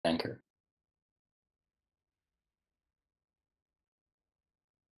flanker.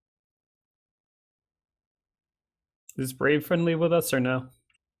 Is Brave friendly with us or no?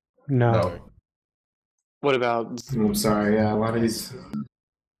 No. What about? I'm sorry. Yeah, a lot of these.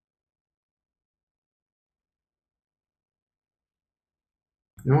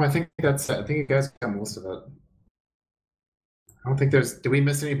 No, I think that's it. I think you guys got most of it. I don't think there's. Did we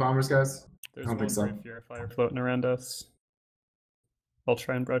miss any bombers, guys? There's I don't one think so. Brave Purifier floating around us. I'll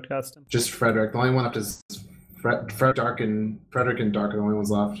try and broadcast him. Just Frederick. The only one left is Frederick and Dark are the only ones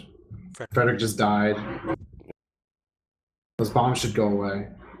left. Frederick just died. Those bombs should go away.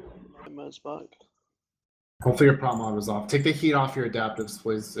 Hopefully your prop mod was off. Take the heat off your adaptives,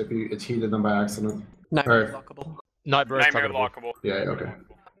 please, if you heated them by accident. Nightmare lockable. Nightmare lockable. Yeah, okay.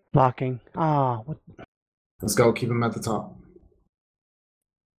 Locking. Ah, what? Let's go. Keep them at the top.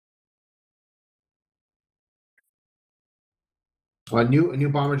 A new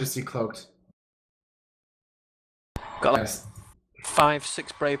bomber just decloaked. Got like Yes.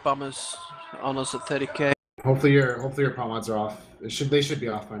 5-6 brave bombers on us at 30k. Hopefully your prop mods are off. They should be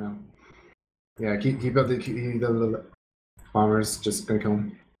off by now. Yeah, keep up the bombers. Just gonna kill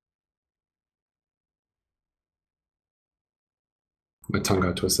them. My tongue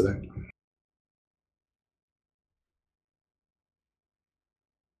got twisted there.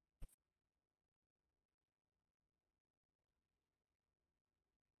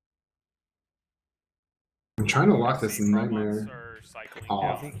 I'm trying to lock this nightmare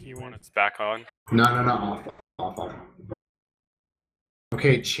off. When it's back on. No, off.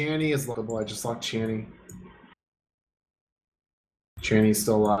 Okay, Channy is lockable. I just locked Channy. Channy's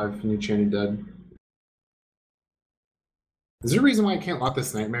still alive. New Channy dead. Is there a reason why I can't lock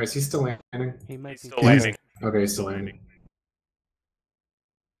this nightmare? Is he still landing? He might He's be still landing. Okay, he's still landing.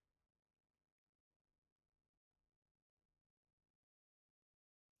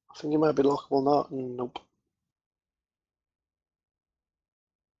 I think it might be lockable now. Nope.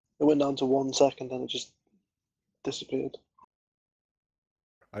 It went down to 1 second and it just disappeared.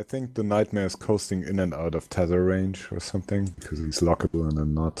 I think the Nightmare is coasting in and out of tether range or something, because he's lockable and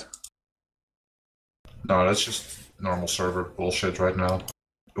I'm not. No, that's just normal server bullshit right now.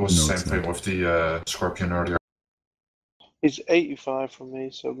 It was the same thing with the Scorpion earlier. He's 85 from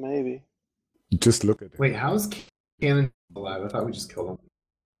me, so maybe. Just look at it. Wait, how's Cannon alive? I thought we just killed him.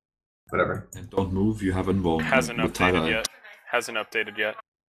 Whatever. And don't move, you haven't won. Hasn't updated yet.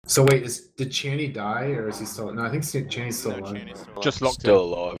 So wait, did Channy die or is he still? No, I think Channy's still alive. Just locked Still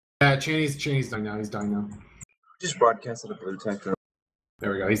alive. Yeah, Channy's dying now. He's dying now. Just broadcasted a blue tech.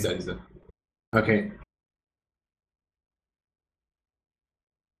 There we go. He's dead. Okay.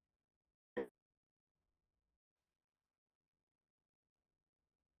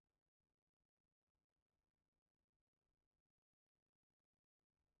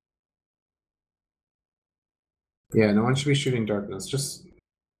 Yeah, no one should be shooting darkness. Just.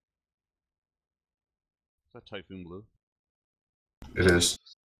 Is that Typhoon Blue? It is.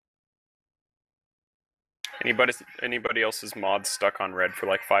 Anybody else's mod stuck on red for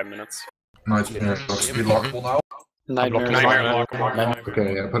like 5 minutes? Nightmare looks to be lockable now. Nightmare lockable.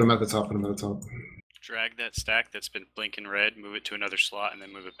 Okay, yeah, put him at the top. Drag that stack that's been blinking red, move it to another slot, and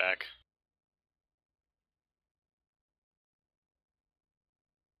then move it back.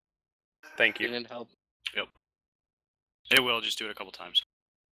 Thank you. Didn't help. Yep. It will, just do it a couple times.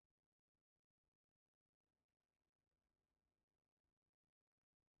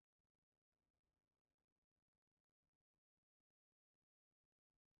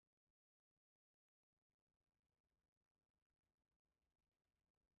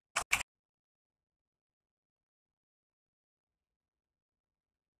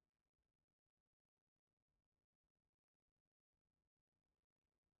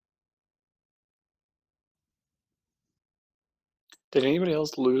 Did anybody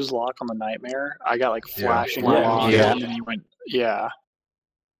else lose lock on the Nightmare? I got like Yeah. flashing Yeah. lock, Yeah. and then he went, yeah,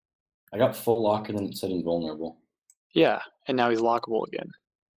 I got full lock and then it said invulnerable. yeah, and now he's lockable again.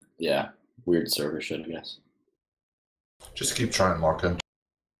 Yeah, weird server shit, I guess. Just keep trying to lock him.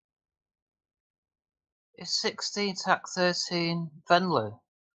 Is 16 TAC 13 Venlo?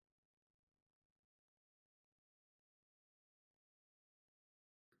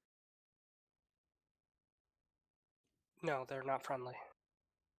 No, they're not friendly.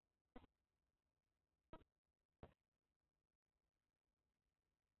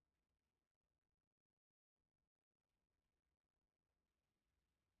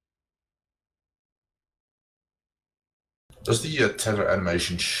 Does the tether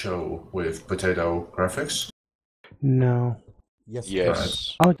animation show with potato graphics? No.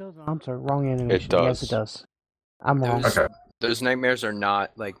 Yes. Oh, it does. I'm sorry. Wrong animation. It does. Yes, it does. I'm wrong. Okay. Those nightmares are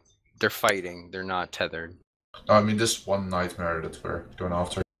not like They're fighting. They're not tethered. No, I mean this one nightmare that we're going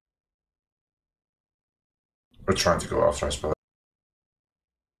after. We're trying to go after, I suppose.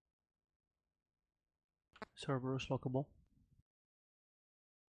 Cerberus lockable.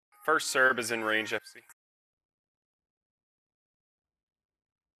 First Cerb is in range, FC.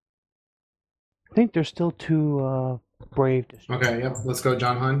 I think there's still two brave. Okay, yep. Let's go,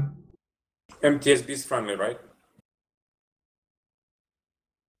 John Hun. MTSB is friendly, right?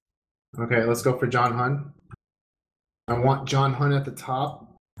 Okay, let's go for John Hun. I want John Hun at the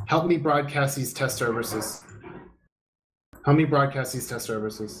top. Help me broadcast these test services. Help me broadcast these test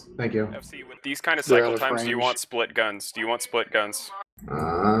services. Thank you. FC, with these kind of They're cycle out of times, do you range. want split guns? Do you want split guns? I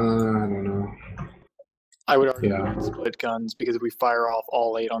don't know. I would argue Yeah. split guns because if we fire off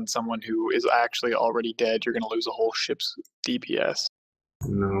all 8 on someone who is actually already dead, you're going to lose a whole ship's DPS.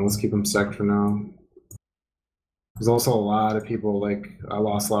 No, let's keep them sec for now. There's also a lot of people, like, I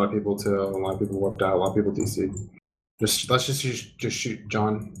lost a lot of people too. A lot of people warped out, a lot of people DC. Let's just shoot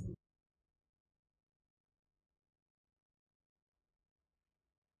John.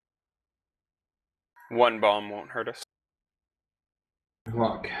 One bomb won't hurt us.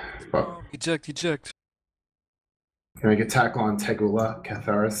 Look. Fuck. Eject. Can I get tackle on Tegula,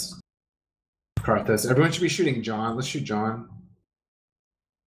 Catharis, Karthus? Everyone should be shooting John. Let's shoot John.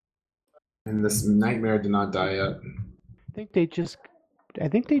 And this nightmare did not die yet. I think they just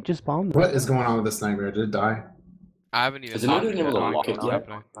bombed. What is going on with this nightmare? Did it die? I haven't even. Is it not even able to lock it yet?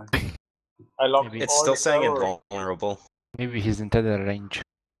 I locked It's still saying invulnerable. Maybe he's in tether range.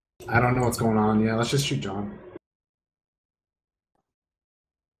 I don't know what's going on. Yeah, let's just shoot John.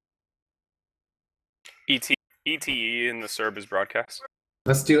 ETE in the Cerb is broadcast.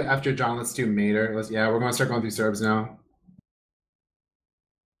 Let's do after John. Let's do Mater. Yeah, we're going to start going through Serbs now.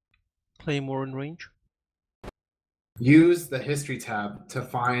 Play more in range. Use the history tab to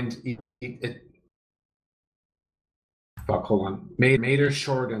find it. Fuck, hold on. Mater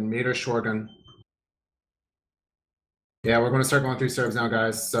Shorgan. Yeah, we're going to start going through Serbs now,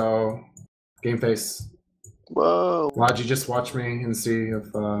 guys. So, game face. Whoa. Logi, just watch me and see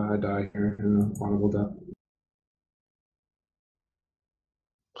if I die here in a honorable death.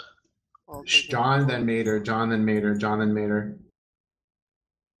 John, then Mater. John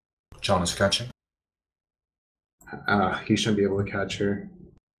is catching. He shouldn't be able to catch her.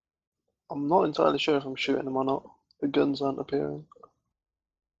 I'm not entirely sure if I'm shooting them or not. The guns aren't appearing.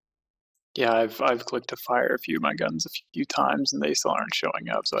 Yeah, I've clicked to fire a few of my guns a few times and they still aren't showing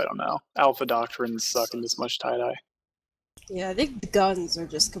up, so I don't know. Alpha Doctrines suck in this much tie-dye. Yeah, I think the guns are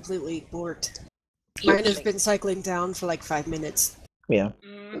just completely borked. Mine has been cycling down for like 5 minutes. Yeah.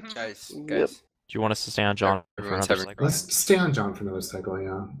 Guys. Yep. Do you want us to stay on John for another cycle? Let's stay on John for another cycle,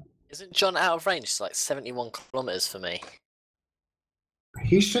 yeah. Isn't John out of range? It's like 71 kilometers for me.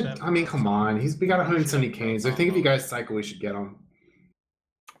 He should, I mean, come on. We got 170 canes. I think if you guys cycle, we should get him.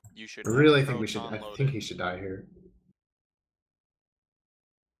 You should. I really think we should. I think he should die here.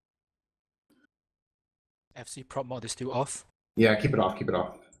 FC prop mod is still off. Yeah, keep it off,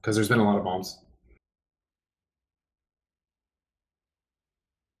 because there's been a lot of bombs.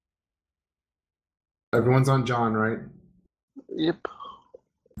 Everyone's on John, right? Yep.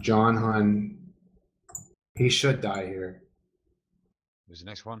 John Hun. He should die here. Who's the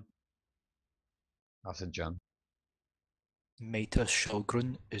next one? I said John. Meta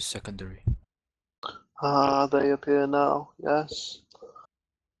Shulgren is secondary. They appear now. Yes.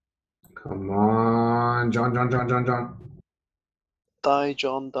 Come on, John. Die,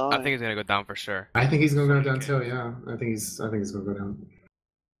 John, die. I think he's gonna go down for sure. I think he's gonna go down too. Yeah, I think he's gonna go down.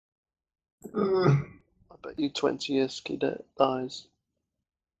 I bet you 20 Iski dies.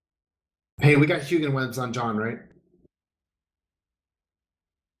 Hey, we got Hugan webs on John, right?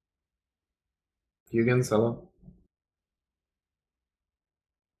 Hugan, hello.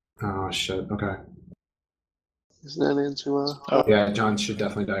 Oh shit. Okay. Is nearly into Yeah, John should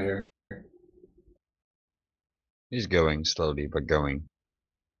definitely die here. He's going slowly, but going.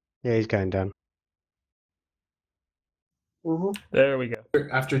 Yeah, he's going down. There we go.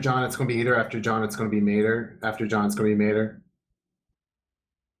 After John, it's going to be Eater. After John, it's going to be Mater. After John, it's going to be Mater.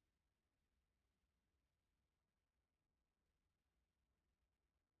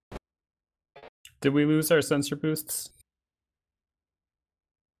 Did we lose our sensor boosts?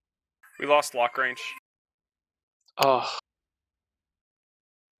 We lost lock range. Oh.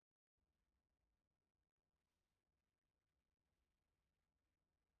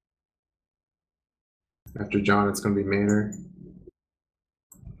 After John, it's going to be Mater.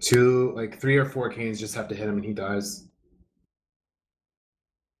 3 or 4 canes just have to hit him and he dies.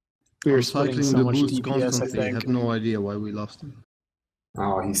 We were cycling so the much boost DPS, I constantly. I think. have no idea why we lost him.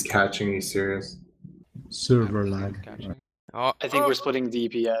 Oh, he's catching. Are you serious? Server lag. Oh, I think we're splitting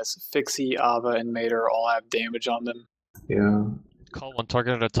DPS. Fixie, Ava, and Mater all have damage on them. Yeah. Call one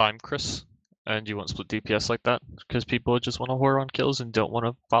target at a time, Chris. And you won't split DPS like that because people just want to whore on kills and don't want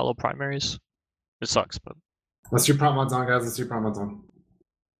to follow primaries. It sucks, but Let's do prop mods on, guys. Let's do prop mods on.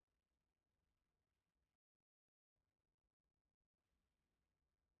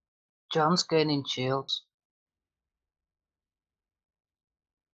 John's gaining shields.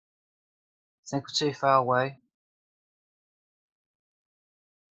 I think we're too far away.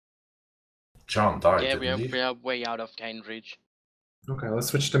 John died, Yeah, didn't he? we are way out of gain reach. Okay, let's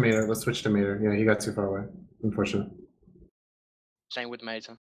switch to Mater. Let's switch to Mater. Yeah, he got too far away. Unfortunate. Same with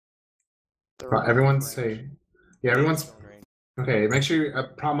Mason. Everyone's say, yeah, everyone's okay. Make sure you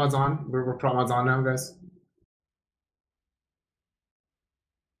prop mods on. We're prop mods on now, guys.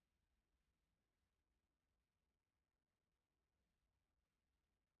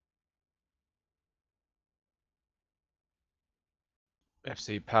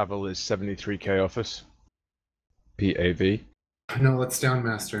 FC Pavel is 73k office. PAV. No, let's down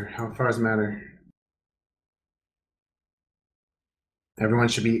master. How far does it matter? Everyone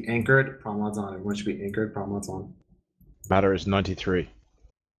should be anchored. Prop mods on. Everyone should be anchored. Prop mods on. Matter is 93.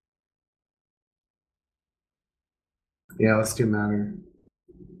 Yeah, let's do matter.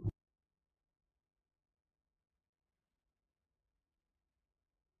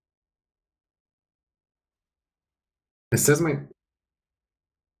 It says my.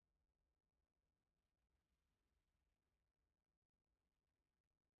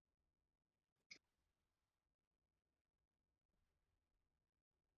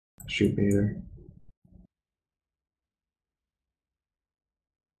 Shoot Mater.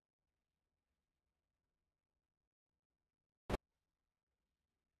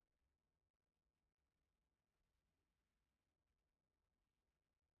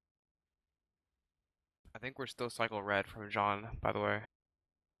 I think we're still cycle red from John, by the way.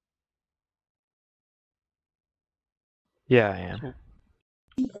 yeah, I am.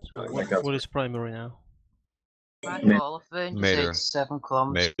 What is primary now? Right, all of range is Mater. 87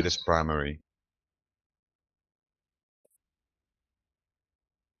 kilometers. Maybe this primary.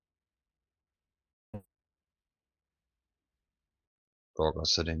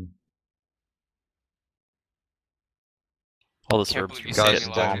 Progress setting. All the Can't Serbs believe you just said Guys,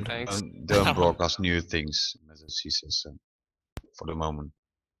 get any logic, bombed. thanks. don't broadcast new things, as he says, for the moment.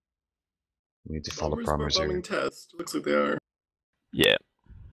 We need to follow primaries here. Test. Looks like they are. Yeah.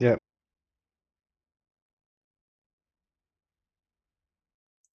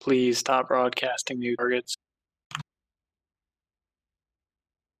 Please stop broadcasting new targets.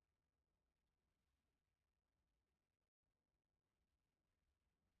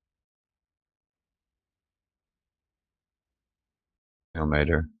 No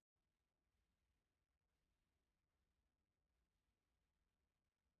matter.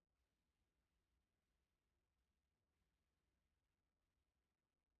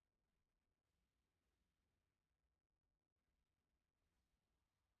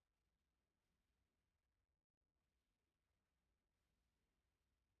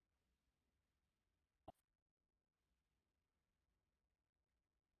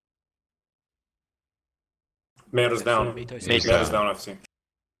 Mater's down. Mater's Mater's down. down, FC.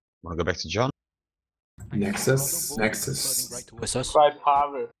 Wanna go back to John? Nexus. Nexus. Towards us. Try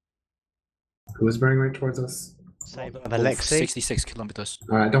power. Who is burning right towards us? Above 66 kilometers.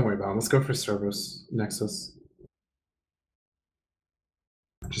 Alright, don't worry about it. Let's go for Cerberus. Nexus.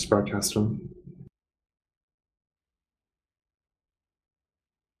 Just broadcast them.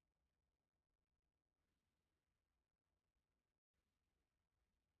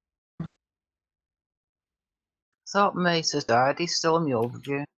 Thought Mesa died. He's still on the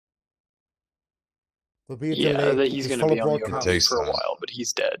overview. Yeah, that he's going to be on the overview takes for a time. while, but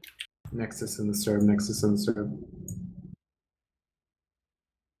he's dead. Nexus in the serve. Nexus in the serve.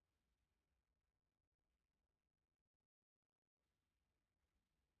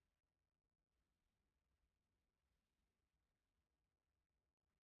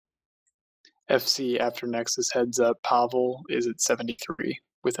 FC after Nexus heads up, Pavel is at 73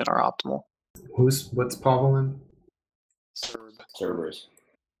 within our optimal. What's Pavel in? Serb. Cerberus.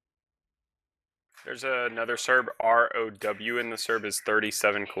 There's another Serb, ROW, and the Serb is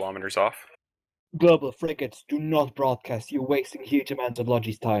 37 kilometers off. Global frigates, do not broadcast. You're wasting huge amounts of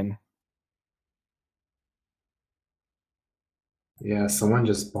Logi's time. Yeah, someone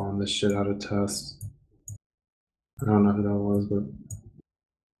just bombed the shit out of Test. I don't know who that was, but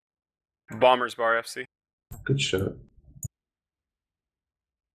Bombers Bar FC. good shit.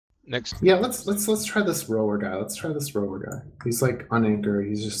 Next. Yeah, let's try this rower guy. Let's try this rower guy. He's like unanchored.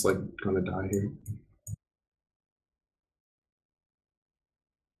 He's just like gonna die here.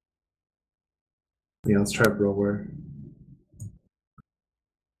 Yeah, let's try rower.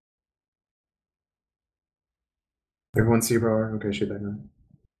 Everyone see rower? Okay, shoot that guy.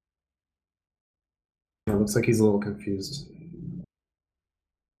 Yeah, looks like he's a little confused.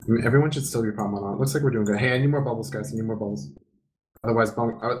 I mean, everyone should still be problem on. Looks like we're doing good. Hey, I need more bubbles, guys. I need more bubbles. Otherwise,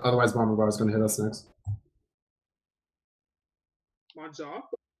 bomber bar is gonna hit us next. Mods off.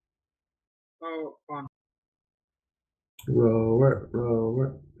 Oh, on. Rower,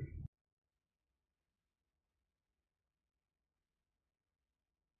 rower.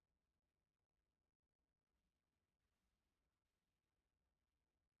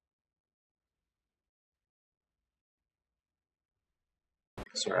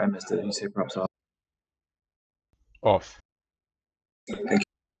 Sorry, I missed it. Did you say props off? Off. Thank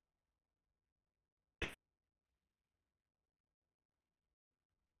you.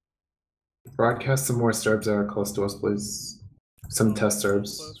 Broadcast some more serbs that are close to us, please. Some test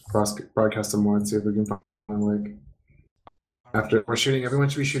serbs. Broadcast some more and see if we can find like. After we're shooting, everyone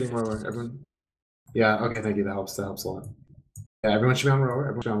should be shooting rower. Everyone. Yeah. Okay. Thank you. That helps. That helps a lot. Yeah. Everyone should be on rower.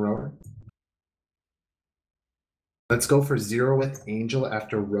 Everyone should be on rower. Let's go for 0 with angel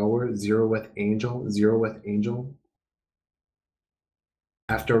after rower. 0 with angel. 0 with angel.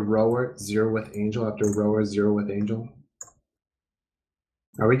 After rower. 0 with angel. After rower. 0 with angel.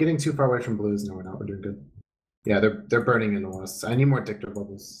 Are we getting too far away from blues? No, we're not. We're doing good. Yeah, they're burning in the west. I need more Dictor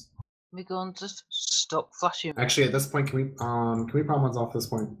bubbles. We going to stop flashing. Actually, at this point, can we prom mods off this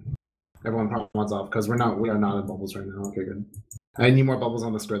point? Everyone prom mods off because we are not in bubbles right now. Okay, good. I need more bubbles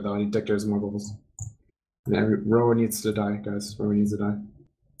on this grid though. I need Dictors and more bubbles. And every rower needs to die, guys. Rower needs to die.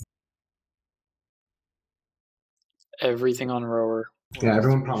 Everything on rower. Yeah,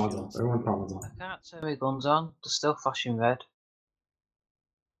 everyone prom mods off. Everyone prom mods off. I can't turn my guns on. They're still flashing red.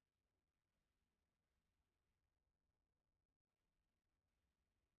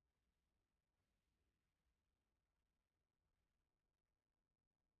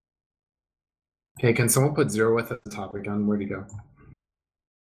 Okay, can someone put 0 with at the top again? Where'd he go?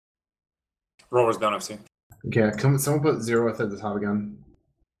 Rower's down, FC. Okay, come someone put 0 with at the top again.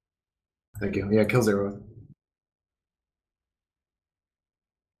 Thank you. Yeah, kill 0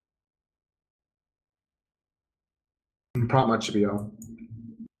 with. Prop mod should be on.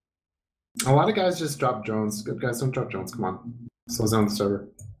 A lot of guys just drop drones. Good guys don't drop drones. Come on. Slows down the server.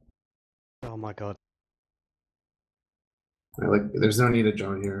 Oh my god. Like, there's no need to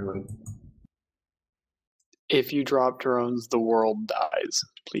drone here. Like, If you drop drones, the world dies.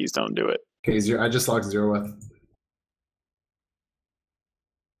 Please don't do it. okay, I just logged 0 with.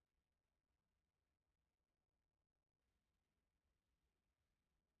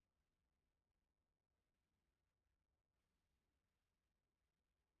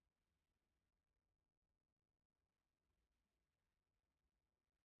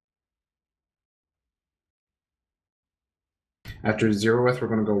 After 0 with, we're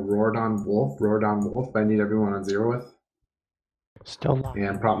going to go Roardon Wolf. Roardon Wolf. I need everyone on 0 with. Still locked.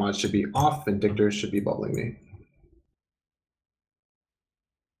 And prop mod should be off, and Dictors should be bubbling me.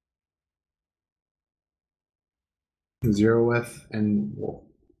 Zero with and Wolf.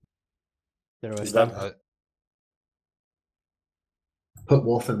 Is that Put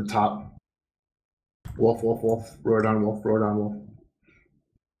Wolf at the top. Wolf, Wolf, Wolf. Roardon Wolf. Roardon Wolf.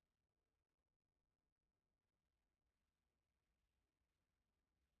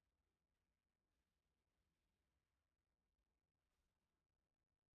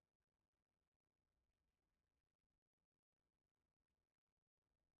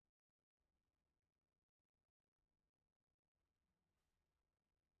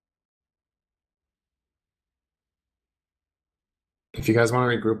 If you guys want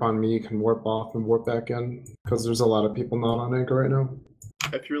to regroup on me, you can warp off and warp back in, because there's a lot of people not on anchor right now.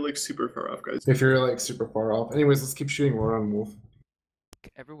 If you're like super far off, guys. If you're like super far off. Anyways, let's keep shooting Roardon Wolf.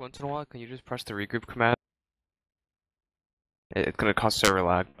 Every once in a while, can you just press the regroup command? It's gonna cause server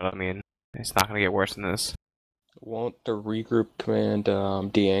lag, but I mean, it's not gonna get worse than this. Won't the regroup command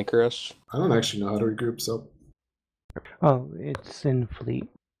de-anchor us? I don't actually know how to regroup, so. Oh, it's in fleet.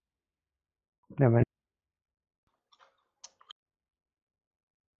 Never mind.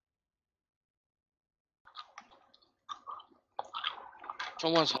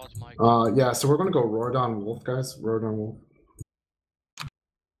 Someone's hot mic. Yeah, so we're gonna go Roardon Wolf, guys. Roardon Wolf.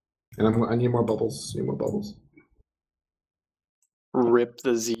 And I need more bubbles. Need more bubbles. Rip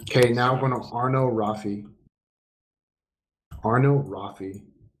the Z. Okay, now we're going to Arno Rafi. Arno Rafi.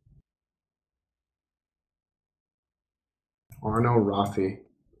 Arno Rafi.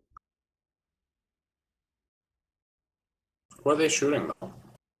 What are they shooting though?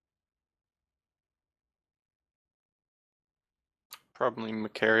 Probably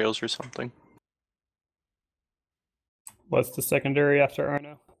Macarials or something. What's the secondary after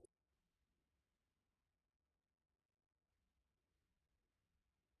Arno?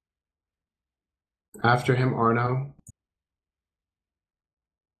 After him, Arno.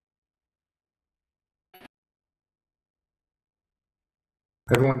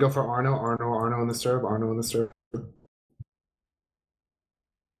 Everyone go for Arno, Arno in the serve, Arno in the serve.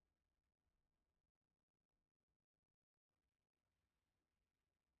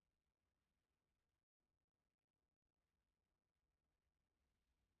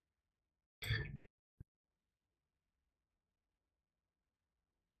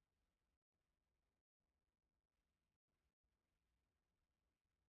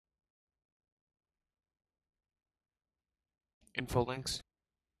 Info links.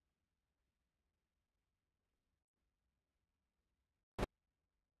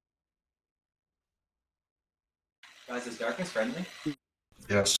 Guys, is darkness friendly?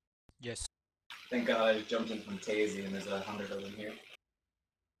 Yes. Yes. Thank God I just jumped in from Tazy and there's 100 of them here.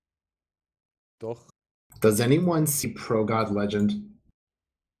 Doch. Does anyone see Pro God Legend?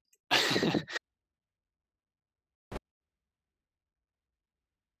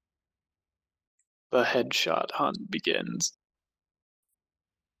 The headshot hunt begins.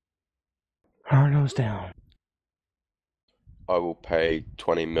 Arno's down. I will pay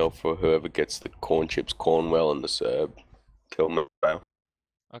 20 mil for whoever gets the corn chips Cornwell and the Serb. Kill me now.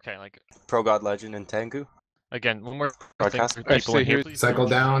 Okay, like Pro God Legend and Tengu. again, when we're Broadcast. thinking people in here, please Cycle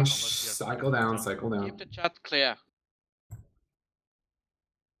don't down, shout unless you have cycle down, cycle down. Keep the chat clear.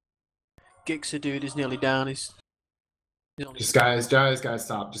 Gixer dude is nearly down. He's Just guys,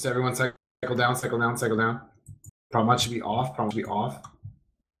 stop. Just everyone cycle down, cycle down, cycle down. Promod should be off, promod should be off.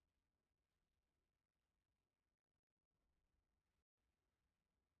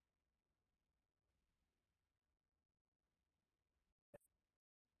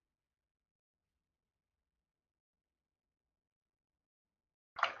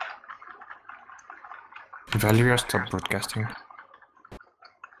 Valeria, stop broadcasting.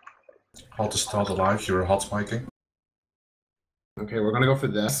 Hot to start the live, you're hot spiking. Okay, we're gonna go for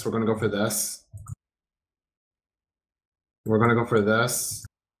this. We're gonna go for this. We're gonna go for this.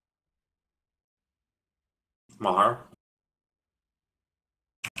 Mahar.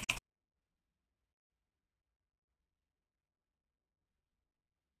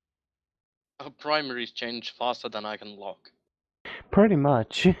 Our primaries change faster than I can lock. Pretty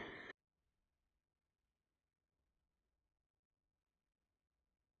much.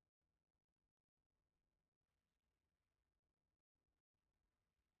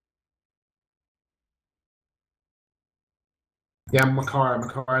 Yeah, Makar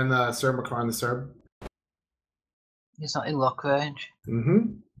in the serb, Makar in the serb. He's not in lock range.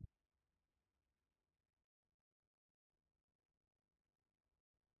 Mm-hmm.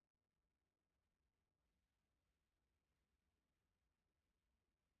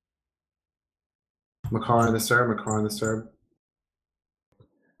 Makar in the serb, Makar in the serb.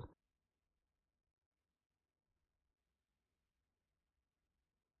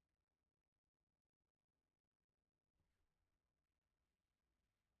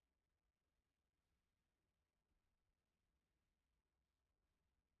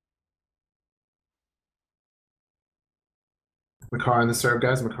 Makar in the serb,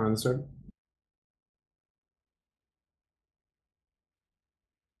 guys, Makar in the serb.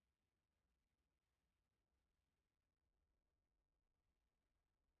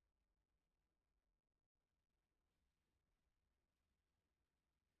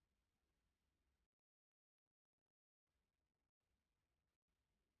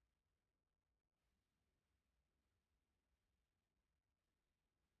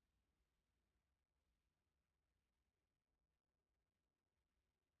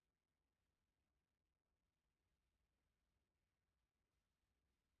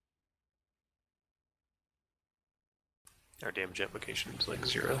 Our damage application is like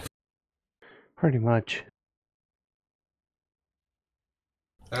 0. Pretty much.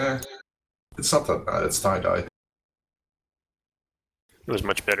 It's not that bad, it's tie-dye. It was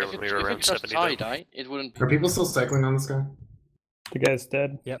much better If when it, we were if around it's just 70 though. tie-dye, it wouldn't be. Are people still cycling on this guy? The guy's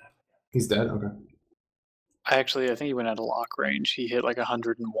dead. Yep. He's dead? Okay. I think he went out of lock range. He hit like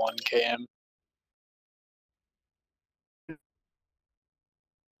 101 km.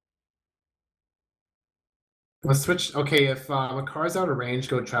 Let's switch. Okay, if Makar's out of range,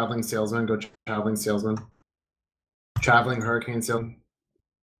 go traveling salesman. Go traveling salesman. Traveling hurricane salesman.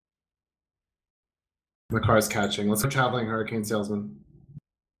 Makar's catching. Let's go traveling hurricane salesman.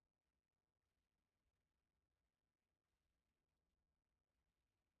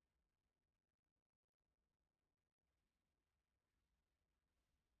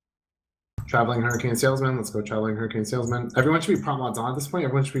 Traveling Hurricane Salesman. Let's go Traveling Hurricane Salesman. Everyone should be prom mods on at this point.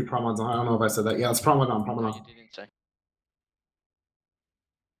 Everyone should be prom mods on. I don't know if I said that. Yeah, let's prom mod on. Prom mod on. You didn't say.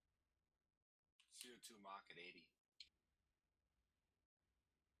 CO2 mock at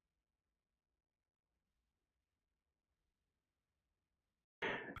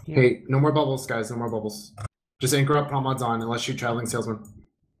 80. Hey, no more bubbles, guys. No more bubbles. Just anchor up prom mods on unless you're Traveling Salesman.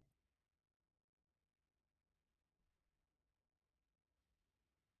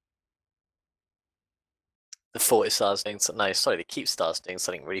 The 40 stars doing something. No, sorry, the keep stars doing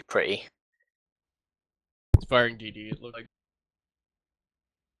something really pretty. It's firing DD, it looked like.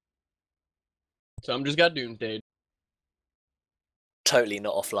 Some just got doomsday. Totally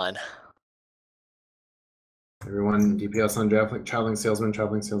not offline. Everyone, DPS on Traveling Salesman,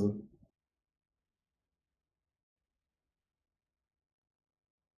 Traveling Salesman.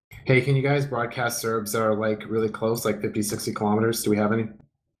 Hey, can you guys broadcast Serbs that are like really close, like 50, 60 kilometers? Do we have any?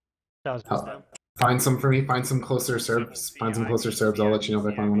 Find some for me. Find some closer Serbs. Find some closer Serbs. I'll let you know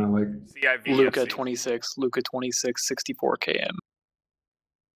if I find one I like. Luca 26, Luca 26, 64 km.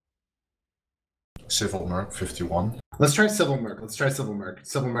 Civil Merc 51. Let's try Civil Merc. Let's try Civil Merc.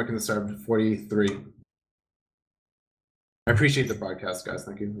 Civil Merc in the Serb 43. I appreciate the broadcast, guys.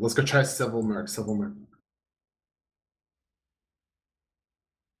 Thank you. Let's go try Civil Merc. Civil Merc.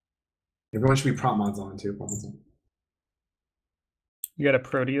 Everyone should be prompt mods on too. Prompt mods on. You got a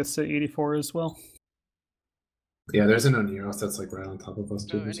Proteus at 84 as well. Yeah, there's an Oneros that's like right on top of us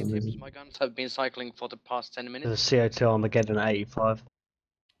too No, for any some tips? reason. My guns have been cycling for the past 10 minutes. There's a CO2 Armageddon at 85.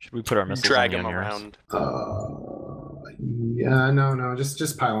 Should we put our missiles Drag on him the Oneros? around. Yeah, no,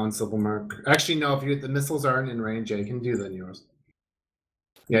 just pile on Civil Merc. Actually, no, if the missiles aren't in range, yeah, you can do the Oneros.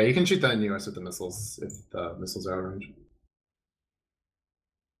 Yeah, you can shoot the Oneros with the missiles if the missiles are out of range.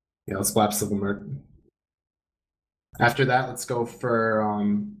 Yeah, let's blap Civil Merc. After that, let's go for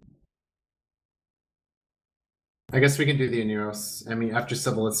I guess we can do the Oneros. Emmy after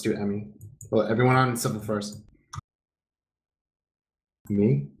Civil. Let's do Emmy. Well, everyone on Civil first.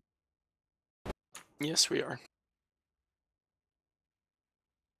 Me? Yes, we are.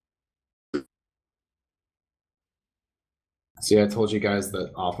 So yeah, I told you guys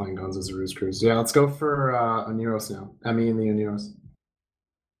that offline guns is a ruse cruise. Yeah, let's go for Oneros now. Emmy and the Oneros.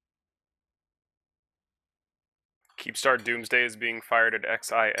 Keepstar Doomsday is being fired at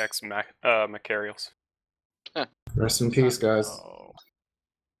XIX Macarials. Rest in peace, guys.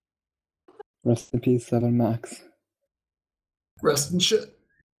 Rest in peace, 7 Max. Rest in shit.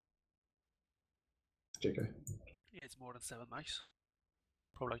 JK. Yeah, it's more than 7 Max.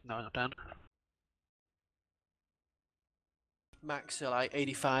 Probably like 9 or 10. Max are like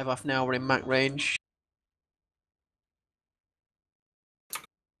 85 off now, we're in Mac range.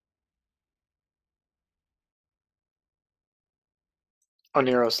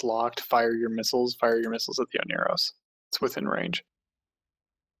 Oneros locked. Fire your missiles. Fire your missiles at the Oneros. It's within range.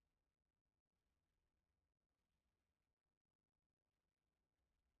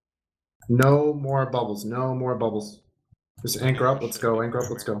 No more bubbles. No more bubbles. Just anchor up. Let's go. Anchor up.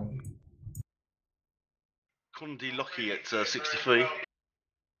 Let's go. Kundi Lucky at 63.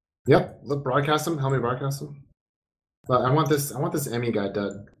 Yep. Look, broadcast him. Help me broadcast him. But I want this Emmy guy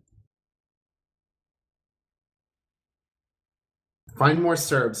dead. Find more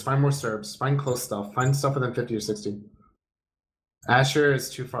Serbs. Find more Serbs. Find close stuff. Find stuff within 50 or 60. Asher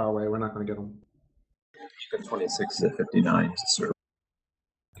is too far away. We're not going to get him. 26 to 59 to serve.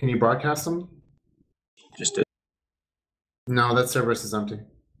 Can you broadcast him? Just did. No, that Cerberus is empty.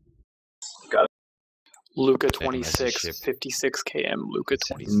 Got it. Luca 26, 56 km. Luca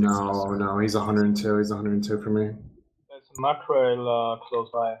 26. No, he's 102. He's 102 for me. There's a mackerel close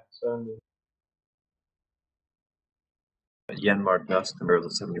by. 70. Yanmar Dust,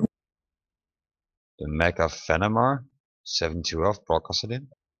 Emerald 71. The Mega Venomar 712 broadcasted in.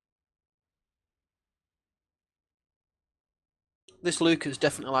 This Luca's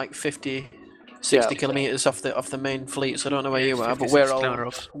definitely like 50, 60 kilometers off the main fleet, so I don't know where you are, but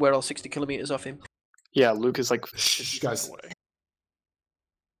we're all 60 kilometers off him. Yeah, Luca's like 50 guys. Away.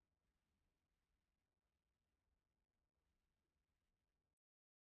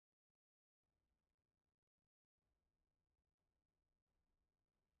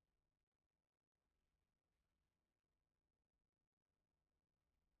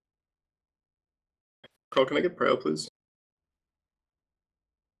 Carl, can I get Pro, please?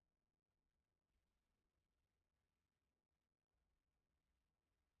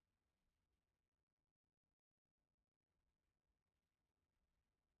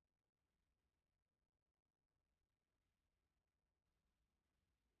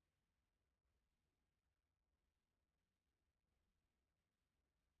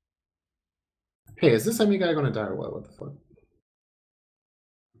 Hey, is this enemy guy gonna die or what? What the fuck?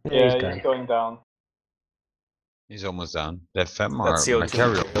 Yeah, he's going down. He's almost down. That Femar That's the only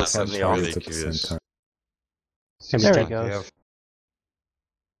Macarial thing map is that's really off. curious. There he goes.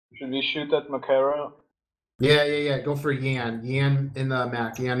 Should we shoot at Makara? Yeah. Go for Yan. Yan in the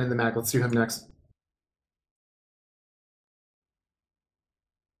Mac. Yan in the Mac. Let's do him next.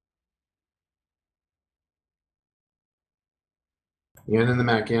 Yan in the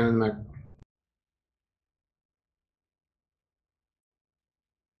Mac. Yan in the Mac.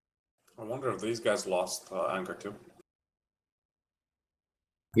 I wonder if these guys lost anchor too.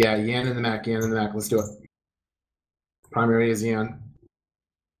 Yeah, Yan in the Mac. Yan in the Mac. Let's do it. Primary is Yan.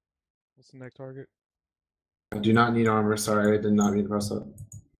 What's the next target? I do not need armor. Sorry, I did not mean to press that.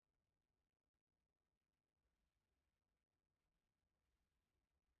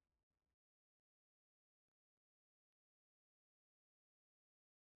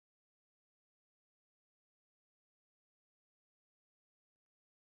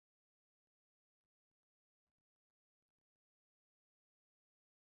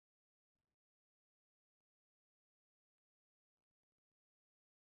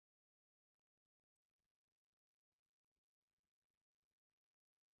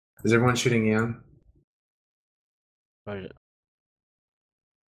 Is everyone shooting Yan? Right.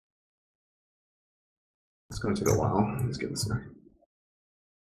 It's going to take a while. Let's get this guy.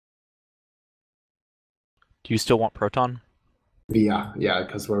 Do you still want Proton? Yeah,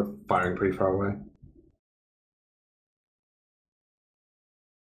 because we're firing pretty far away.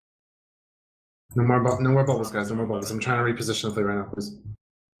 No more bubbles, guys. No more bubbles. I'm trying to reposition the play right now, please.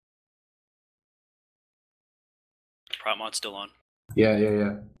 Prop mod's still on.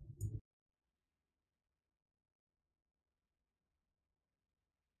 Yeah.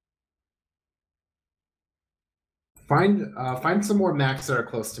 Find some more max that are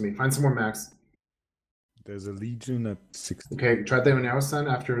close to me. Find some more max. There's a Legion at 60. Okay, try the Onero Sun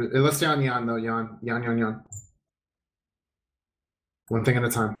after. Let's stay on Yan though. Yan. One thing at a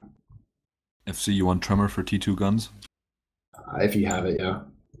time. FC, you want Tremor for T2 guns? If you have it, yeah.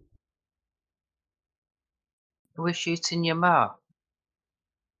 We're shooting your mark.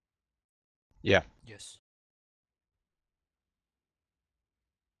 Yeah. Yes.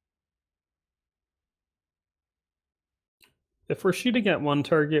 If we're shooting at one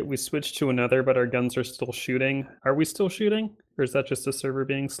target, we switch to another, but our guns are still shooting. Are we still shooting? Or is that just the server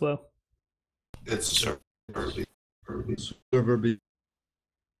being slow? It's a Server B.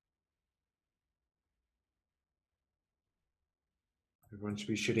 Everyone should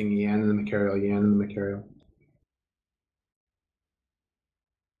be shooting Yan in the Macarial.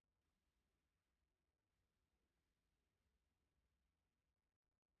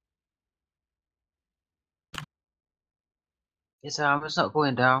 His armor's not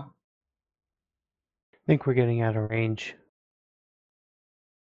going down. I think we're getting out of range.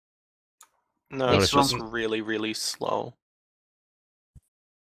 No, it's just really, really slow.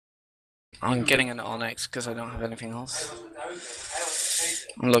 I'm getting an Onyx because I don't have anything else.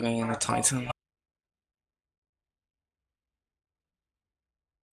 I'm looking in the Titan.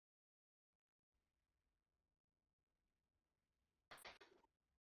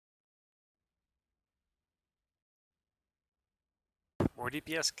 More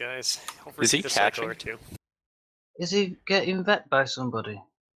DPS, guys. Is he catching? Or two. Is he getting vet by somebody?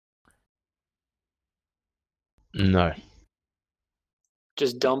 No.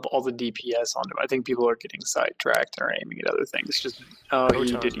 Just dump all the DPS on him. I think people are getting sidetracked or aiming at other things. Just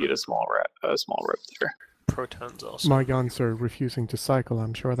he did get a small rep there. Protons also. My guns are refusing to cycle.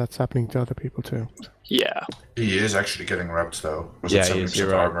 I'm sure that's happening to other people too. Yeah. He is actually getting wrapped though. Was Yeah, it he is, 70% you're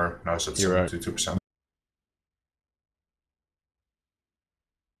right. armor? No, it's at You're right. 72%.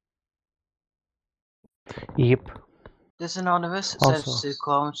 Yep. There's an anonymous that Also- says 2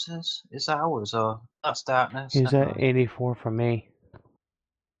 kilometers. Is that ours or that's darkness? He's at 84 for me.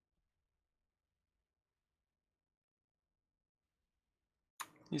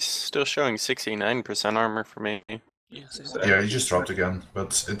 He's still showing 69% armor for me. Yeah, he just dropped again,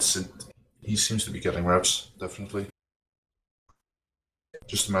 but he seems to be getting reps, definitely.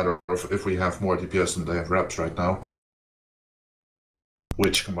 Just a matter of if we have more DPS than they have reps right now.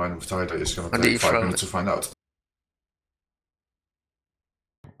 Which combined with Tida is going to take 5 minutes to find out.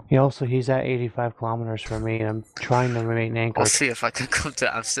 He's at 85 kilometers for me, and I'm trying to remain anchored. I'll see if I can come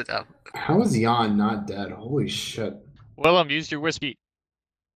to Amsterdam. How is Yan not dead? Holy shit. Willem, use your whiskey.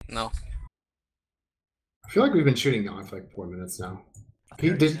 No. I feel like we've been shooting Yan for like 4 minutes now.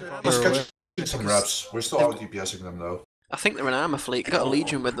 He did. Let's catch some reps. We're still out DPSing them though. I think they're an armor fleet. Got a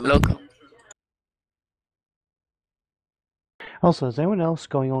Legion with them. Look. Also, is anyone else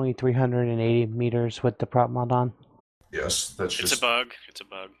going only 380 meters with the prop mod on? Yes, that's It's just a bug. It's a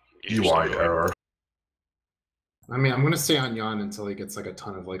bug. UI error. I mean, I'm gonna stay on Jan until he gets like a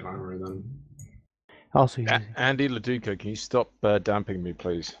ton of like armor. Then. Also, Andy Laduca, can you stop damping me,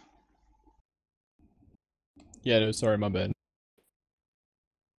 please? Yeah, no, sorry, my bad.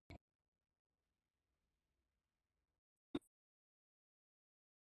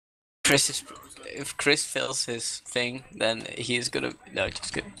 If Chris fails his thing, then he is gonna. No,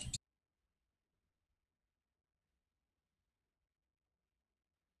 just kidding.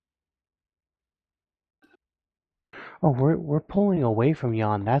 Oh, we're pulling away from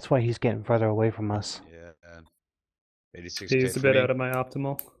Jan. That's why he's getting further away from us. Yeah. 86k He's a for bit me. out of my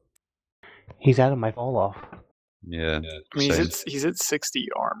optimal. He's out of my fall off. Yeah. I mean, he's at 60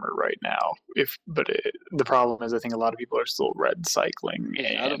 armor right now. The problem is, I think a lot of people are still red cycling,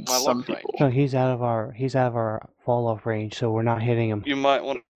 out of and my some lock range. people. No, he's out of our fall off range, so we're not hitting him. You might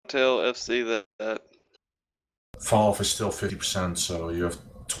want to tell FC that. Fall off is still 50%, so you have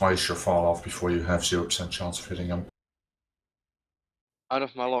twice your fall off before you have 0% chance of hitting him. Out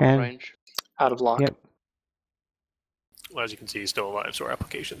of my lock range. Out of lock. Yep. Well, as you can see, he's still alive, so our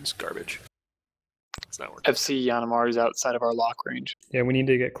application's garbage. It's not working. FC Yanamar is outside of our lock range. Yeah, we need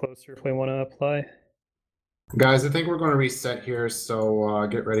to get closer if we want to apply. Guys, I think we're going to reset here, so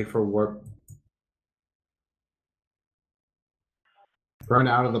get ready for warp. Burn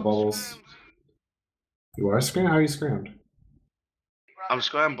out of the bubbles. You are scrammed? How are you scrammed? I'm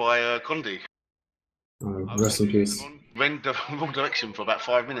scrammed by Condi. Rest in peace. Went the wrong direction for about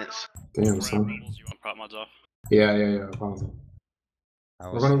 5 minutes. Damn, son. You want prop mods off? Yeah. Awesome.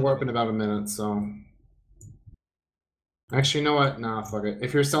 We're going to warp in about a minute, so... Actually, you know what? Nah, fuck it.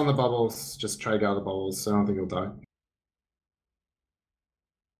 If you're still in the bubbles, just try to get out of the bubbles. I don't think you'll die.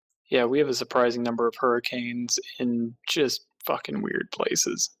 Yeah, we have a surprising number of hurricanes in just fucking weird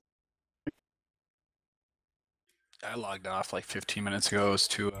places. I logged off like 15 minutes ago. It was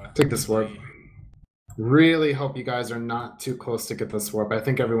too. Take this warp. Really hope you guys are not too close to get this warp. I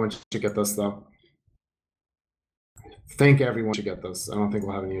think everyone should get this, though. I think everyone should get this. I don't think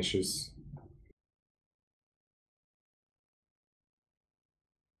we'll have any issues.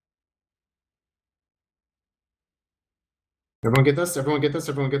 Everyone get this? Everyone get this?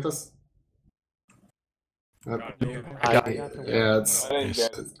 Everyone get this? Yeah, it's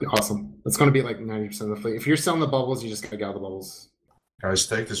awesome. It's going to be like 90% of the fleet. If you're still in the bubbles, you just gotta get out of the bubbles. Guys,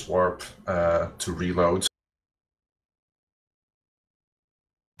 take this warp to reload.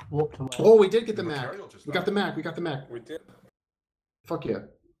 Oh, we did get the Mac. We got the Mac. We got the Mac. We did. Fuck yeah.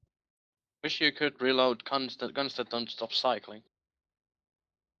 Wish you could reload guns that don't stop cycling.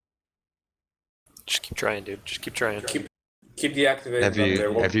 Just keep trying, dude. Just keep trying. Keep deactivating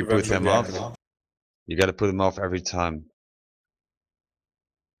them. Have you put them off? You gotta put them off every time.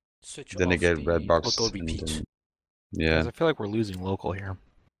 Switch Then they off get the red box. local repeat. Yeah. Guys, I feel like we're losing local here.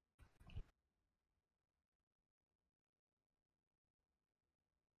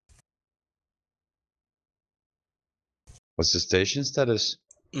 What's the station status?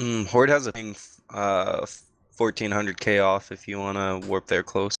 Horde has a thing, 1400k off if you want to warp there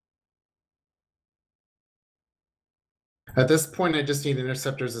close. At this point, I just need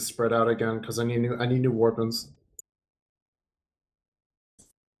interceptors to spread out again because I need new warpins.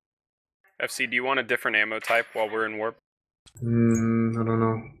 FC, do you want a different ammo type while we're in warp? I don't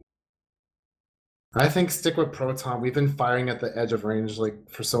know. I think stick with proton. We've been firing at the edge of range like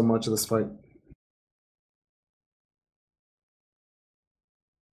for so much of this fight.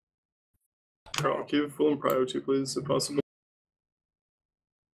 Give full and prio 2, please, if possible.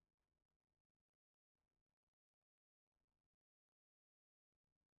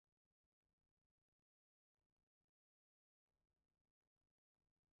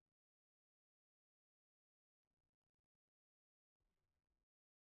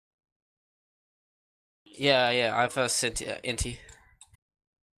 Yeah, I've sent Inti.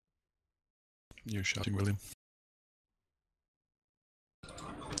 You're shouting, William.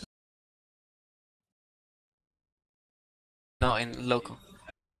 No, in local.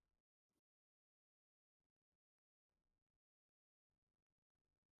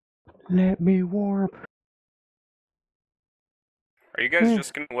 Let me warp. Are you guys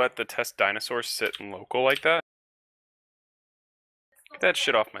just gonna let the test dinosaurs sit in local like that? Get that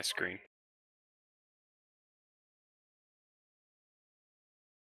shit off my screen.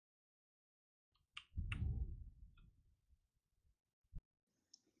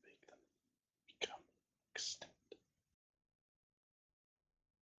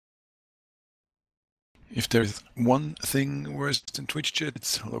 If there's one thing worse than Twitch chat,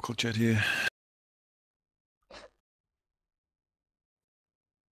 it's local chat here.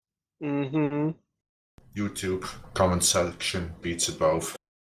 Mm-hmm. YouTube comment section beats it both.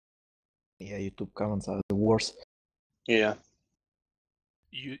 Yeah, YouTube comments are the worst. Yeah.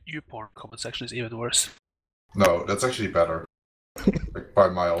 You porn comment section is even worse. No, that's actually better. Like, by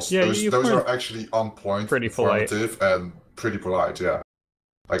miles. Yeah, those YouPorn's are actually on point, pretty polite. informative, and pretty polite, yeah.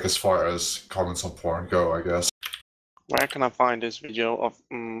 Like as far as comments on porn go, I guess. Where can I find this video of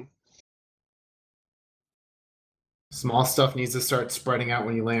Small stuff needs to start spreading out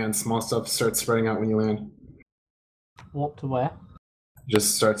when you land. Small stuff starts spreading out when you land. Warp to where?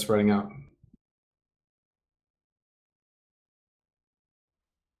 Just start spreading out.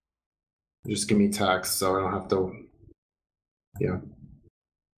 Just give me text so I don't have to. Yeah.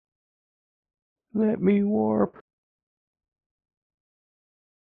 Let me warp.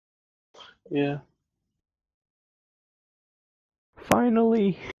 Yeah.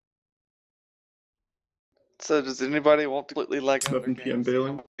 Finally. So does anybody want to quickly leg out their 7 p.m. games?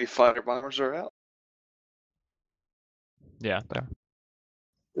 Bailey. The fighter bombers are out. Yeah, there.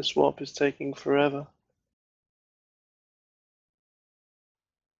 The swap is taking forever.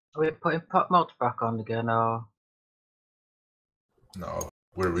 Are we putting pop mods back on again, or? No,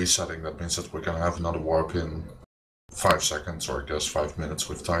 we're resetting. That means that we're gonna have another warp in 5 seconds, or I guess 5 minutes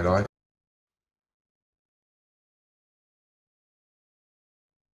with tie-dye.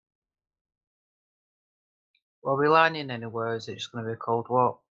 Are we lining anywhere, or is it just going to be a cold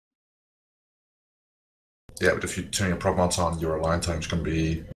warp? Yeah, but if you turn your prop mods on, your align time's gonna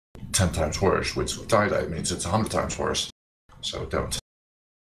be 10 times worse, which with tie-dye means it's 100 times worse. So don't.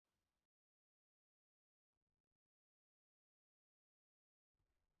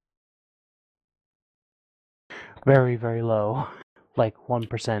 Very, very low. Like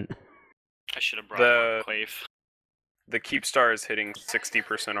 1%. I should have brought The Clave. the keepstar is hitting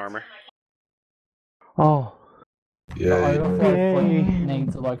 60% armor. Oh. The Yeah. overflow Yay. fleet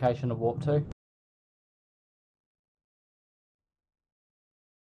needs a location to warp to.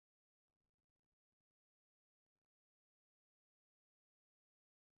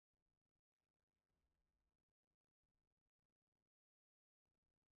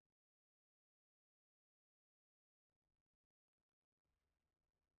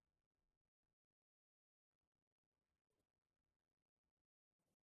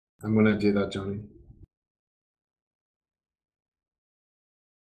 I'm gonna do that, Johnny.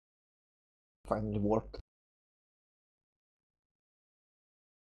 Finally warped.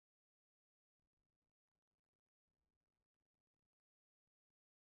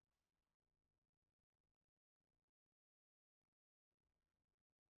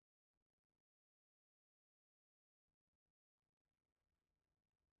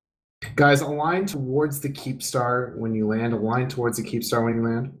 Guys, align towards the keepstar when you land. Align towards the keepstar when you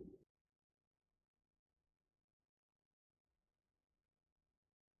land.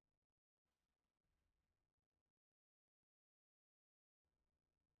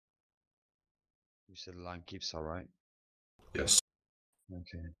 You said the line keeps all right. Yes.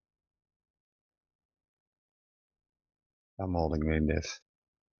 Okay. I'm holding main diff.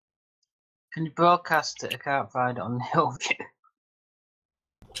 Can you broadcast it? I can't find it on the overview.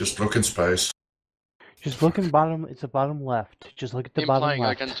 Just look in space. Just look in bottom. It's the bottom left. Just look at the bottom Implying I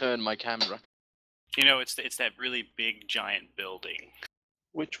left. can turn my camera. You know, it's that really big giant building.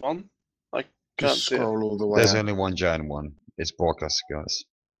 Which one? I can't Just see it. scroll all the way. There's only one giant one. It's broadcast, guys.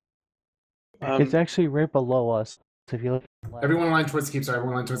 It's actually right below us. So if you look left. Everyone align towards the keepstar.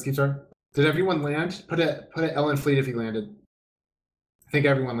 Everyone align towards the keepstar. Did everyone land? Put a L in fleet if you landed. I think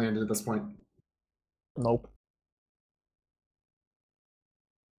everyone landed at this point. Nope.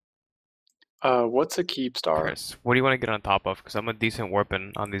 What's a keepstar? Chris, what do you want to get on top of? Because I'm a decent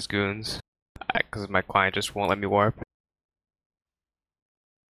warping on these goons. Because my client just won't let me warp.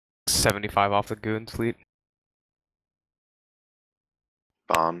 75 off the goon fleet.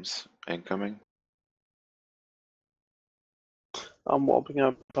 Bombs incoming. I'm warping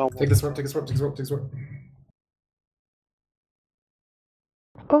up. Take this warp, take this warp, take this warp, take this warp.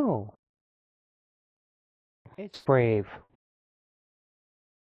 Oh. It's brave.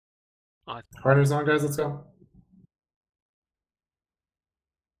 Partners on, guys, let's go.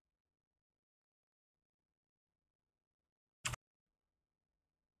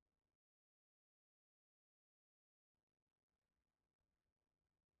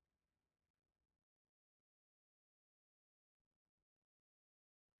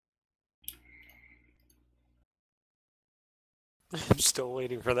 I'm still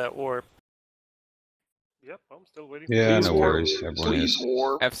waiting for that warp. Yep, I'm still waiting for Yeah, that no warp. worries. Everyone is.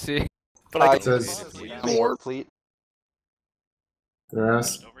 FC. But I It says Warp fleet. the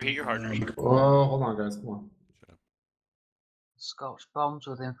rest. Overheat your hard drive. Oh, hold on, guys. Come on. Scotch bombs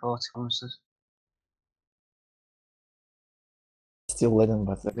within 40 kilometers. Still letting,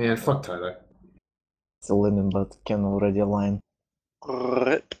 but Man, fuck Tyler. still letting, but can already align.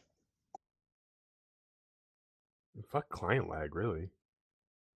 Rip. Fuck client lag, really.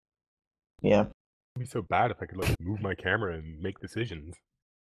 Yeah. It'd be so bad if I could like move my camera and make decisions.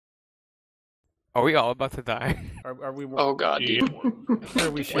 Are we all about to die? Are we? Oh god, dude. Are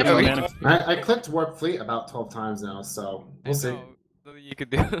we shooting mana? I clicked warp fleet about 12 times now, so we'll see. Nothing you could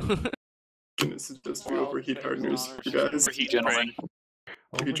do. This is just be overheat hardeners for you guys. Overheat, gentlemen.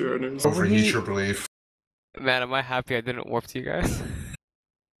 Overheat hardeners. Overheat your belief. Man, am I happy I didn't warp to you guys?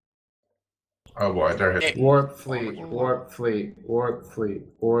 Oh boy, they're hitting. Warp fleet, warp fleet, warp fleet,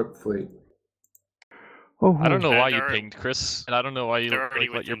 warp fleet. I don't know why you they're- pinged, Chris, and I don't know why you They're already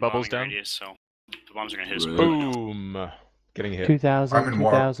let your within bubbles bombing down. radius, so the bombs are gonna hit us. Boom! Getting hit. 2000, I'm in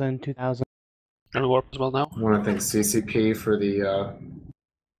warp. 2000, 2000. I'm in warp as well now. I want to thank CCP for the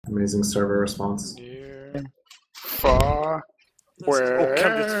amazing server response. Far. Where? Oh,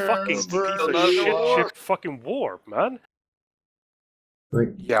 Kemp, it's fucking piece of shit fucking warp, man.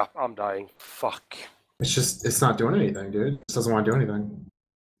 Like, Yeah, I'm dying. Fuck. it's not doing anything, dude. It just doesn't want to do anything.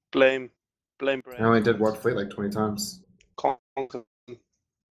 Blame I only did warp fleet like 20 times.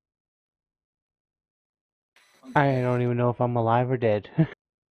 I don't even know if I'm alive or dead.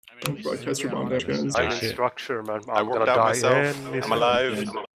 Broadcaster bomb back in. I'm in structure, man. I I'm worked gonna out die. myself. any I'm alive.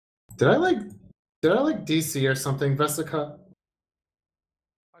 Did I like DC or something, Vesica?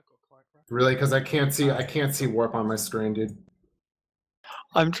 Really? Because I can't see warp on my screen, dude.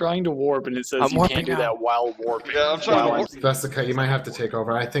 I'm trying to warp and it says I'm you warping can't do now. that while warping. Yeah, I'm trying to warp. Vesica, you might have to take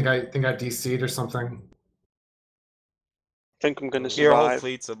over. I think I DC'd or something. Think I'm gonna Your whole survive.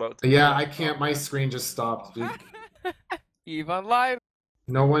 fleet's about to Yeah, I can't. My screen just stopped, dude. Eve online.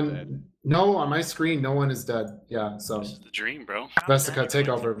 No one. No, on my screen, no one is dead. Yeah, so This is the dream, bro. Vesica, take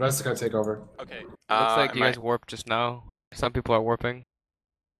over. Vesica, take over. Okay. Looks like you am I- guys warped just now. Some people are warping.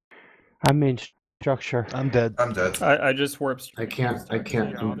 I'm in structure. I'm dead. I'm dead. I just warped. I can't. I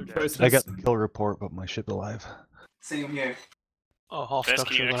got the kill report, but my ship alive. Same here. Oh, half Vest,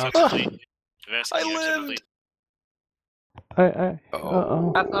 can structure you went exit out. the fleet? Vest, can you exit the fleet?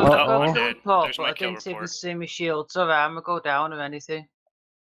 Uh-oh. I've got I'm a dead. report, There's but my I kill didn't even report. see my shields. Alright, I'm gonna go down or anything.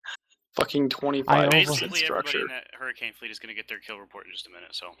 Fucking I 25 over- Basically, everybody structure. in that hurricane fleet is gonna get their kill report in just a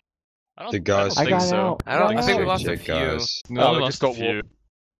minute. So I The don't, guys- I I don't got think so. out. I think we lost a Yeah, few. guys. No, Oh, we it lost just a got few. warped.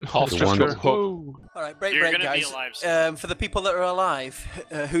 Half The structure. one- Whoa. Alright, break, You're break, gonna be guys. alive. For the people that are alive,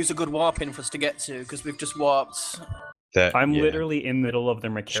 who's a good warp in for us to get to? Because we've just warped. I'm yeah. literally in the middle of the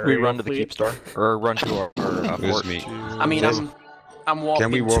Mercurial Should we run to the fleet. keepstar or run to our It was fort? me. I mean, I'm warping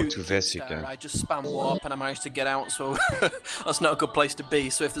Can we warp to the Vesica? keepstar. I just spam warp and I managed to get out, so that's not a good place to be.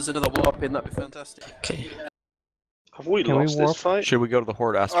 So if there's another warp in, that'd be fantastic. Okay. Have we Can we lost warp? this fight? Should we go to the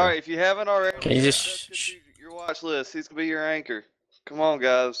horde, Astra? Alright, if you haven't already, Can you just let's get to your watch list. He's gonna be your anchor. Come on,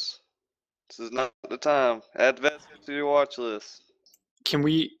 guys. This is not the time. Add Vest to your watch list. Can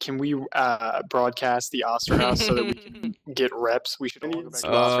we broadcast the Oster House so that we can get reps? We should all go back to the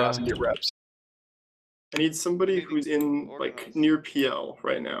Oster House and get reps. I need somebody who's in like near PL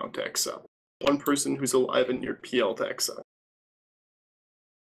right now to X up. One person who's alive and near PL to X up.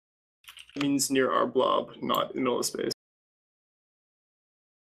 Means near our blob, not in the middle of space.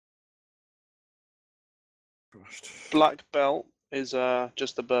 Black Belt is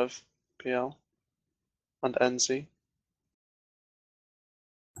just above PL and NC.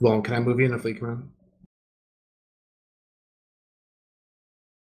 Long, can I move you in a fleet command?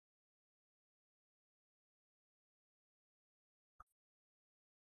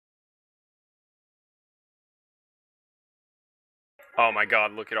 Oh my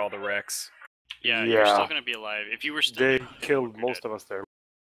god, look at all the wrecks. yeah, you're still gonna be alive. If you were still, They killed most of us there.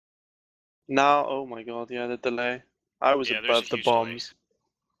 Now, oh my god, yeah, the delay. I was Yeah, there's above a the huge delay. bombs.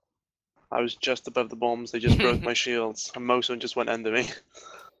 I was just above the bombs. They just broke my shields, and most of them just went under me.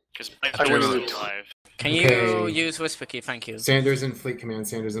 because I you're wouldn't- still alive. Can you Okay. use Whisper Key? Thank you. Sanders in fleet command.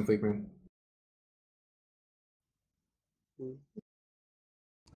 Sanders in fleet command.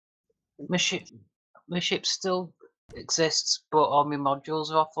 My ship still exists, but all my modules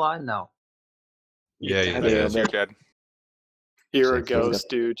are offline now. Yeah, Yeah, yeah. You're dead. You're a So clean ghost,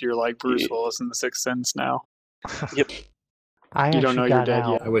 dude. You're like Bruce Willis in The Sixth Sense now. Yep. I You don't know actually you're got dead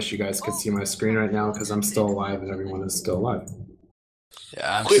out. yet. I wish you guys could see my screen right now because I'm still alive and everyone is still alive.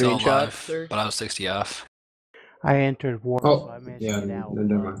 Yeah, I'm Quick still shot, alive, sir. but I was 60 off. I entered warp, so I Oh, managed yeah, to get out. no,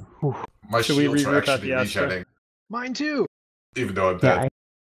 never mind. My Should we shields are reroute out actually the Astra? resetting, Mine too. even though I'm Yeah, dead.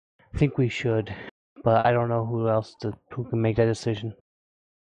 I think we should, but I don't know who can make that decision.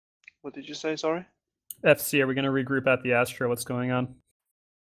 What did you say? Sorry. FC, are we going to regroup at the Astra? What's going on?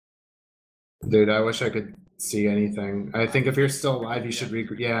 Dude, I wish I could see anything. I think if you're still alive, you should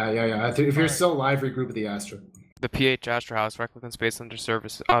regroup. Yeah. I think if you're still alive, regroup with the Astra. The PH Astra House, right within space under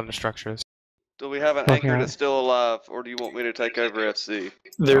service on the structures. Do we have an Working anchor on that's still alive, or do you want me to take over FC?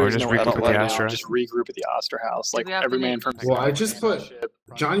 There Or is just no regroup anchor with right the now. Astra. Just regroup at the Astra House. Like we have every any- man from. Well, I just put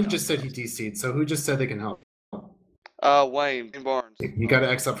Johnny just said he DC'd, so who just said they can help? Wayne Barnes. You got to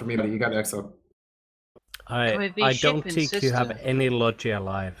X up for me, buddy. You got to X up. Can we be I don't shipping think you have system? any Logia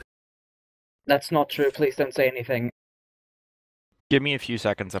alive. That's not true. Please don't say anything. Give me a few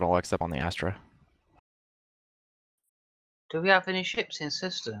seconds and I'll X up on the Astra. Do we have any ships in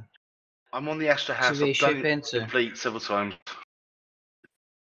system? I'm on the Astra House. we I've ship done it into? the fleet several times.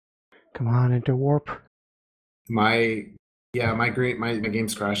 Come on, into warp. My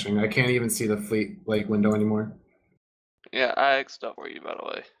game's crashing. I can't even see the fleet window anymore. Yeah, I X'd up for you, by the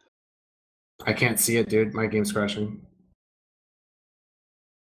way. I can't see it, dude. My game's crashing.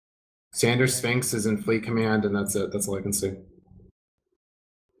 Sanders Sphinx is in fleet command, and that's it. That's all I can see.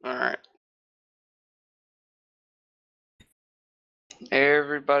 Alright.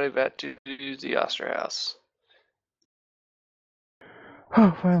 Everybody back to the Astra House.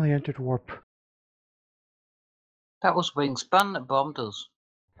 Oh, finally entered warp. That was Wingspan that bombed us.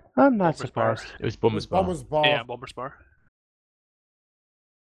 I'm not surprised. It was Bummer's Bar. Yeah, Bomber's Bar.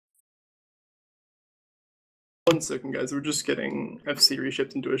 1 second, guys. We're just getting FC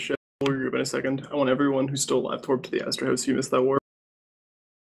reshipped into a ship. We'll regroup in a second. I want everyone who's still alive to warp to the Astra House. You missed that warp.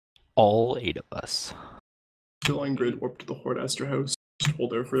 All 8 of us. Still on grid, warp to the Horde Astra House. Just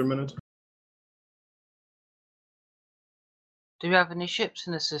hold there for a minute. Do we have any ships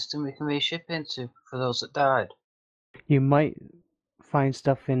in the system we can reship into for those that died? You might find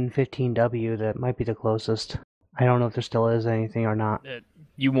stuff in 15W that might be the closest. I don't know if there still is anything or not.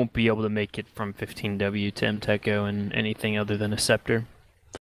 You won't be able to make it from 15W to MTECO and anything other than a scepter.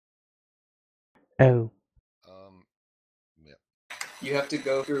 Oh. You have to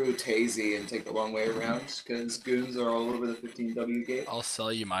go through Tazy and take the long way around because goons are all over the 15W gate. I'll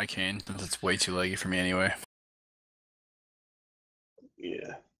sell you my cane since it's way too leggy for me anyway.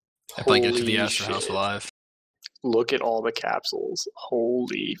 Yeah. If I get to the Holy Astra House shit. alive. Look at all the capsules.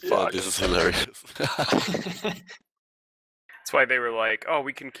 Holy fuck. This is hilarious. That's why they were like, "Oh,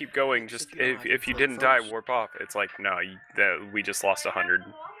 we can keep going. Just if you didn't die, warp off." It's like, no, we just lost 100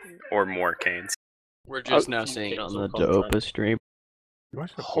 or more canes. We're just now seeing it on the Dopa stream.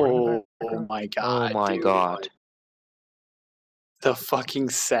 Oh my god. Oh my dude. god. The fucking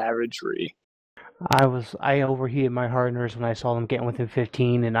savagery. I overheated my hardeners when I saw them getting within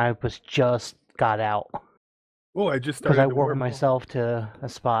 15, and I was just got out. Oh, I just Because started I to warped warp. myself to a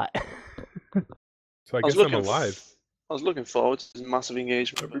spot. So I guess I'm alive. I was looking forward to this massive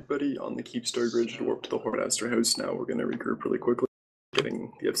engagement. Everybody on the Keepstar grid should warp to the Horde Astra House now. We're gonna regroup really quickly.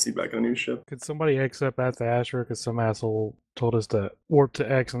 Getting the FC back on a new ship. Could somebody X up at the Astra because some asshole told us to warp to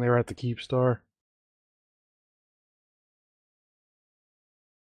X and they were at the Keepstar?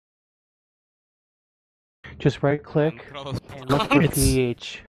 Just right click and look for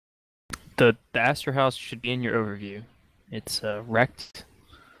PH. The Astra House should be in your overview. It's wrecked.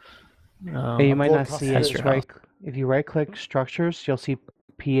 Hey, you might not see it. Astra Just House. right, if you right click structures, you'll see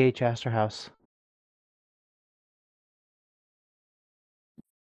PH Astra House.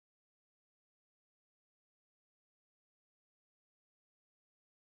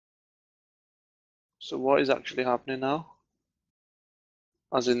 So what is actually happening now?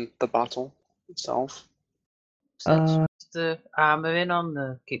 As in the battle itself? That's the armor in on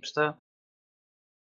the Keepstar.